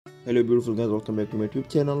Hello beautiful guys, welcome back to my YouTube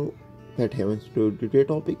channel. Pet Heavens. Today's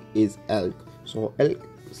topic is elk. So elk,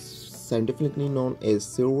 scientifically known as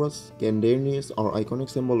Cervus canadensis, are iconic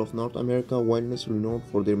symbol of North America wilderness, renowned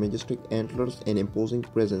for their majestic antlers and imposing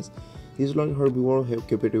presence. These large herbivores have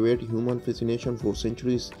captivated human fascination for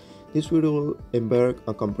centuries. This video will embark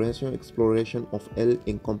a comprehensive exploration of elk,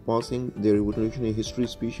 encompassing their evolutionary history,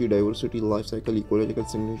 species diversity, life cycle, ecological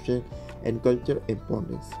significance, and cultural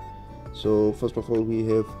importance. So first of all, we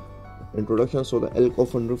have introduction. So the elk,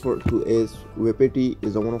 often referred to as wapiti,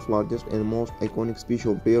 is one of the largest and most iconic species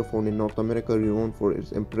of bear found in North America, renowned for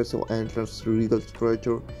its impressive antlers, regal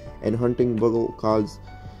stature, and hunting bugle calls.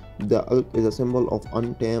 The elk is a symbol of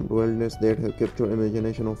untamed wilderness that have captured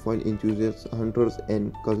imagination of wild enthusiasts, hunters,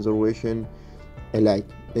 and conservation alike.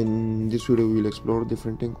 In this video, we will explore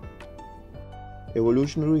different things.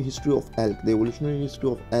 Evolutionary history of elk. The evolutionary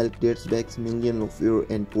history of elk dates back millions of years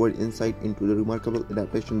and provide insight into the remarkable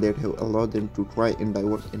adaptation that have allowed them to thrive in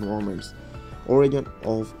diverse environments. Origin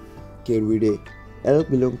of Cervidae. Elk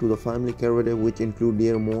belong to the family Cervidae, which include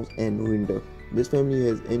deer, moose, and reindeer. This family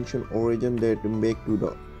has ancient origin that date back to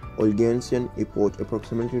the Oligocene epoch,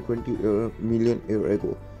 approximately 20 million years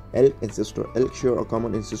ago. Elk ancestor. Elk share a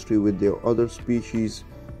common ancestry with their other species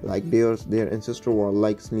like deers. Their ancestors were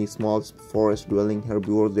likely small forest-dwelling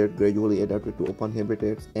herbivores that gradually adapted to open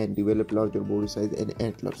habitats and developed larger body size and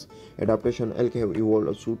antlers. Adaptation. Elk have evolved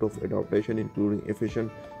a suite of adaptation, including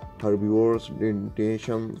efficient herbivores,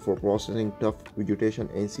 dentition for processing tough vegetation,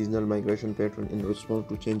 and seasonal migration pattern in response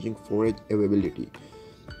to changing forage availability.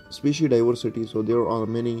 Species diversity. So there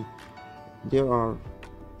are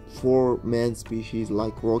four main species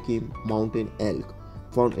like Rocky Mountain elk,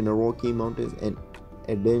 found in the Rocky Mountains and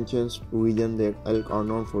adjacent region. That elk are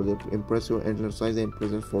known for their impressive antler size and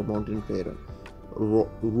presence for mountain terrain.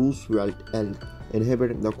 Roosevelt elk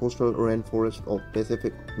inhabit the coastal rainforest of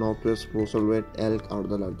Pacific Northwest. Roosevelt elk are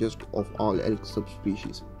the largest of all elk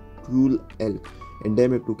subspecies. Tule elk,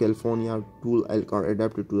 endemic to California. Tule elk are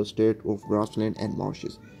adapted to the state of grassland and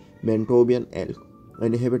marshes. Manitobian elk,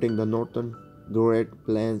 inhabiting the northern Great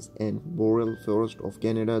Plains and boreal forest of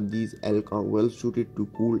Canada. These elk are well suited to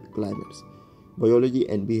cool climates. Biology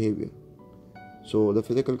and behavior. So the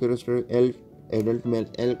physical characteristics. Adult male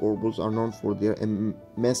elk or bulls are known for their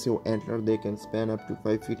massive antlers. They can span up to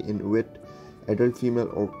 5 feet in width. Adult female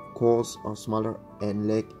or cows are smaller and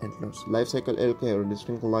lack antlers. Life cycle. Elk have a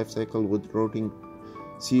distinct life cycle with rutting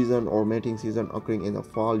season or mating season occurring in the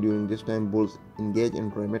fall. During this time, bulls engage in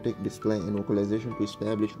dramatic display and vocalization to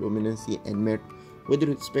establish dominancy and mate with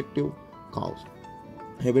respective cows.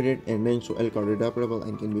 Habitat and range. So elk are adaptable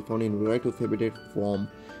and can be found in a variety of habitat, from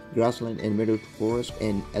grassland and meadow to forest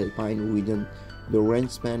and alpine region. The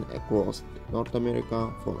range span across North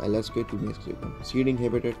America from Alaska to Mexico. Seeding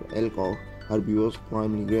habitat. Elk are herbivores,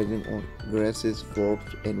 primarily grazing on grasses,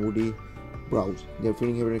 forbs, and woody browse. Their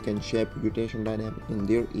feeding habitat can shape vegetation dynamics in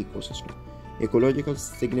their ecosystem. Ecological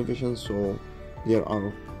significance. So there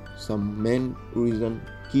are some main reasons.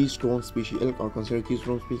 Keystone species. Elk are considered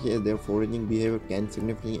keystone species as their foraging behavior can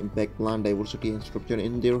significantly impact plant diversity and structure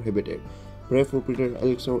in their habitat. Prey for predator.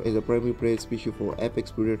 Elk serve as a primary prey species for apex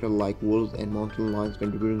predators like wolves and mountain lions,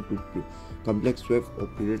 contributing to complex web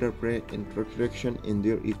of predator-prey interaction in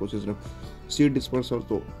their ecosystem. Seed dispersal.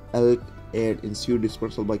 So elk aid in seed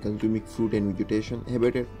dispersal by consuming fruit and vegetation.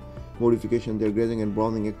 Habitat modification. Their grazing and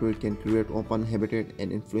browsing activity can create open habitat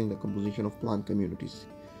and influence the composition of plant communities.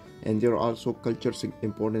 And there are also cultural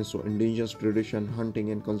importance, so indigenous tradition,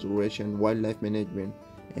 hunting and conservation, wildlife management,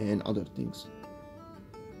 and other things.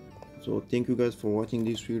 So thank you guys for watching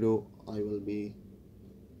this video. I will be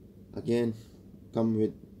again come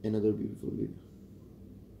with another beautiful video.